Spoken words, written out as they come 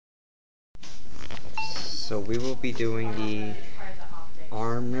So we will be doing the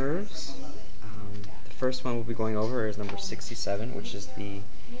arm nerves. The first one we'll be going over is number 67, which is the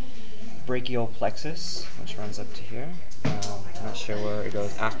brachial plexus, which runs up to here. I'm not sure where it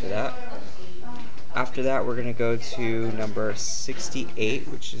goes after that. After that, we're going to go to number 68,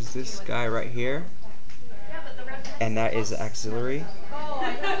 which is this guy right here, and that is axillary.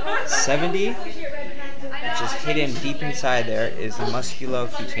 70, which is hidden deep inside there, is the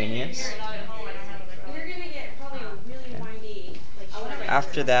musculocutaneous. Okay.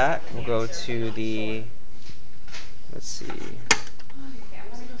 After that, we'll go to the, let's see,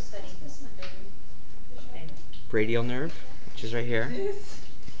 brachial nerve, which is right here.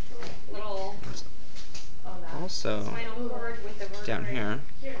 Also down here,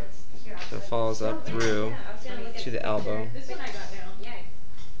 so it follows up through to the elbow,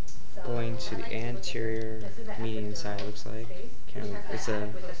 going to the anterior median side. It looks like it's a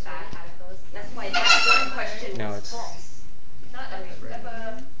no, it's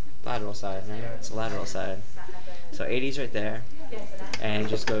lateral side. Right? It's a lateral side. So 80 is right there, and it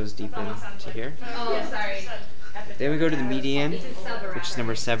just goes deep into here. Then we go to the median, which is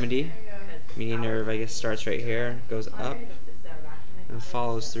number 70. Median nerve, I guess, starts right here, goes up, and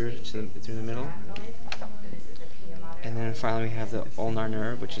follows through the middle. And then finally we have the ulnar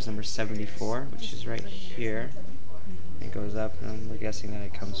nerve, which is number 74, which is right here. It goes up, and we're guessing that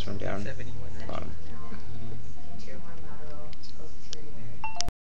it comes from down the bottom.